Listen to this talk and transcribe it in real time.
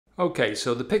Okay,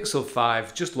 so the Pixel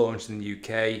 5 just launched in the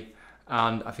UK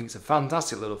and I think it's a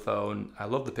fantastic little phone. I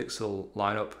love the Pixel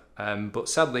lineup, but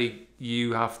sadly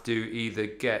you have to either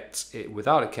get it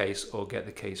without a case or get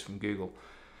the case from Google.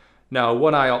 Now,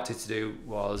 what I opted to do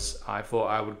was I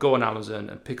thought I would go on Amazon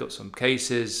and pick up some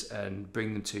cases and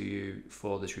bring them to you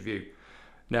for this review.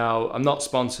 Now, I'm not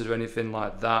sponsored or anything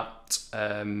like that.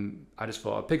 I just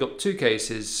thought I'd pick up two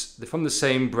cases. They're from the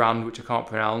same brand, which I can't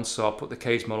pronounce, so I'll put the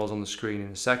case models on the screen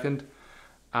in a second.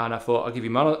 And I thought I'll give you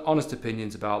my honest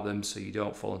opinions about them so you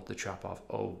don't fall into the trap of,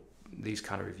 oh, these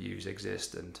kind of reviews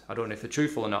exist and I don't know if they're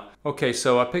truthful or not. Okay,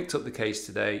 so I picked up the case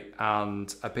today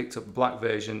and I picked up the black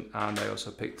version and I also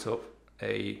picked up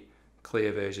a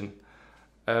clear version.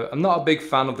 I'm not a big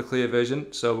fan of the clear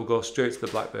version, so we'll go straight to the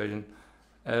black version.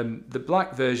 The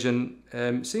black version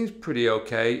seems pretty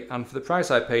okay, and for the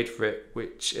price I paid for it,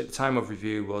 which at the time of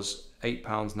review was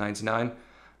 £8.99,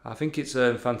 I think it's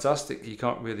fantastic. You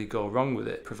can't really go wrong with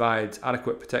it. Provides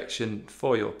adequate protection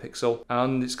for your Pixel,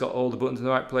 and it's got all the buttons in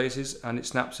the right places and it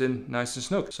snaps in nice and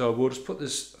snug. So we'll just put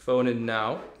this phone in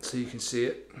now so you can see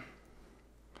it.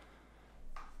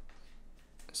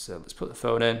 So let's put the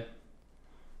phone in.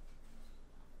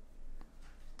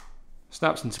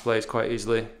 Snaps into place quite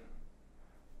easily.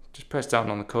 Just press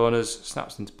down on the corners,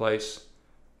 snaps into place,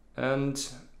 and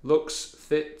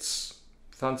fits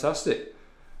fantastic.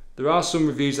 There are some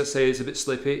reviews that say it's a bit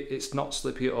slippy. It's not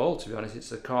slippy at all, to be honest.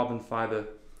 It's a carbon fiber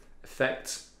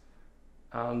effect,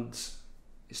 and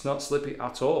it's not slippy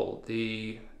at all.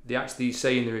 They actually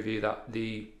say in the review that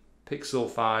the Pixel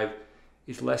 5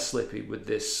 is less slippy with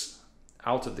this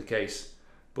out of the case,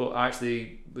 but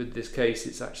actually with this case,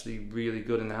 it's actually really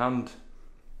good in the hand.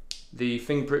 The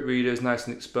fingerprint reader is nice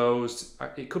and exposed.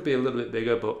 It could be a little bit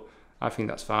bigger, but I think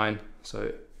that's fine.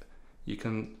 So you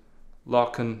can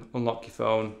lock and unlock your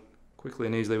phone quickly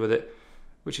and easily with it,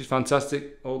 which is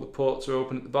fantastic. All the ports are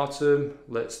open at the bottom,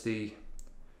 lets the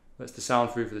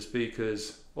sound through for the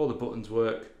speakers, all the buttons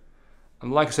work.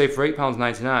 And like I say, for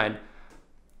 £8.99,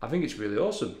 I think it's really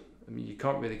awesome. I mean, you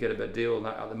can't really get a better deal on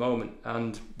that at the moment.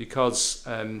 And because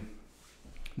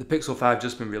the Pixel 5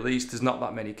 just been released, there's not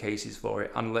that many cases for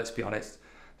it, and let's be honest,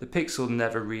 the Pixel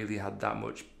never really had that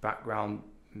much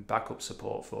backup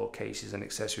support for cases and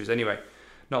accessories anyway,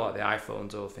 not like the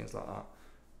iPhones or things like that.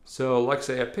 So like I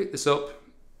say, I picked this up,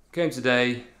 came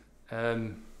today,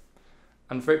 and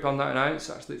for £8.99 it's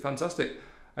absolutely fantastic.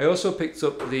 I also picked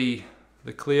up the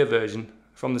clear version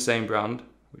from the same brand,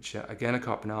 which again I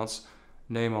can't pronounce,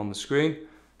 name on the screen,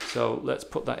 so let's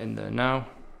put that in there now.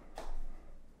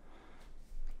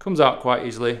 Comes out quite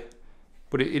easily,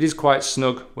 but it is quite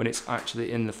snug when it's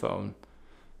actually in the phone.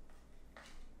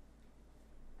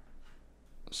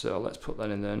 So let's put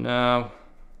that in there now,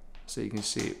 so you can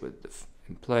see it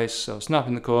in place. So snap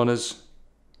in the corners.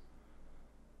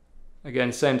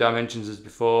 Again, same dimensions as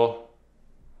before.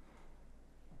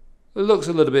 It looks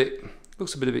a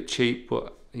bit cheap,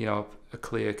 but you know, a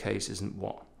clear case isn't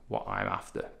what I'm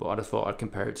after. But I thought I'd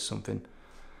compare it to something.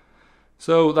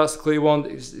 So that's the clear one.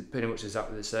 It's pretty much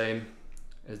exactly the same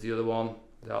as the other one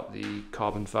without the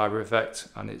carbon fiber effect,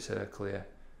 and it's clear.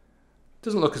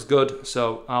 Doesn't look as good,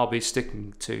 so I'll be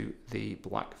sticking to the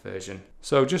black version.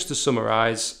 So just to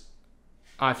summarize,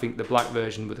 I think the black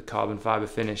version with the carbon fiber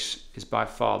finish is by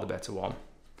far the better one.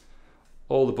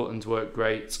 All the buttons work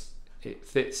great. It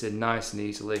fits in nice and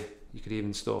easily. You could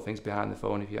even store things behind the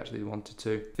phone if you actually wanted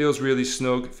to. Feels really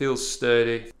snug, feels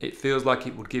sturdy. It feels like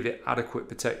it would give it adequate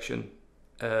protection.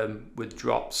 With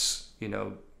drops, you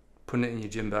know, putting it in your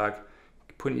gym bag,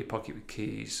 putting it in your pocket with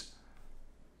keys,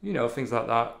 you know, things like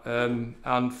that.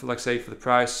 And for, like I say, for the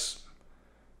price,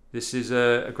 this is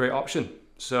a great option.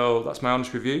 So that's my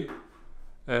honest review.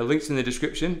 Links in the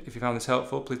description. If you found this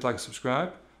helpful, please like and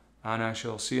subscribe, and I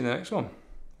shall see you in the next one.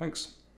 Thanks.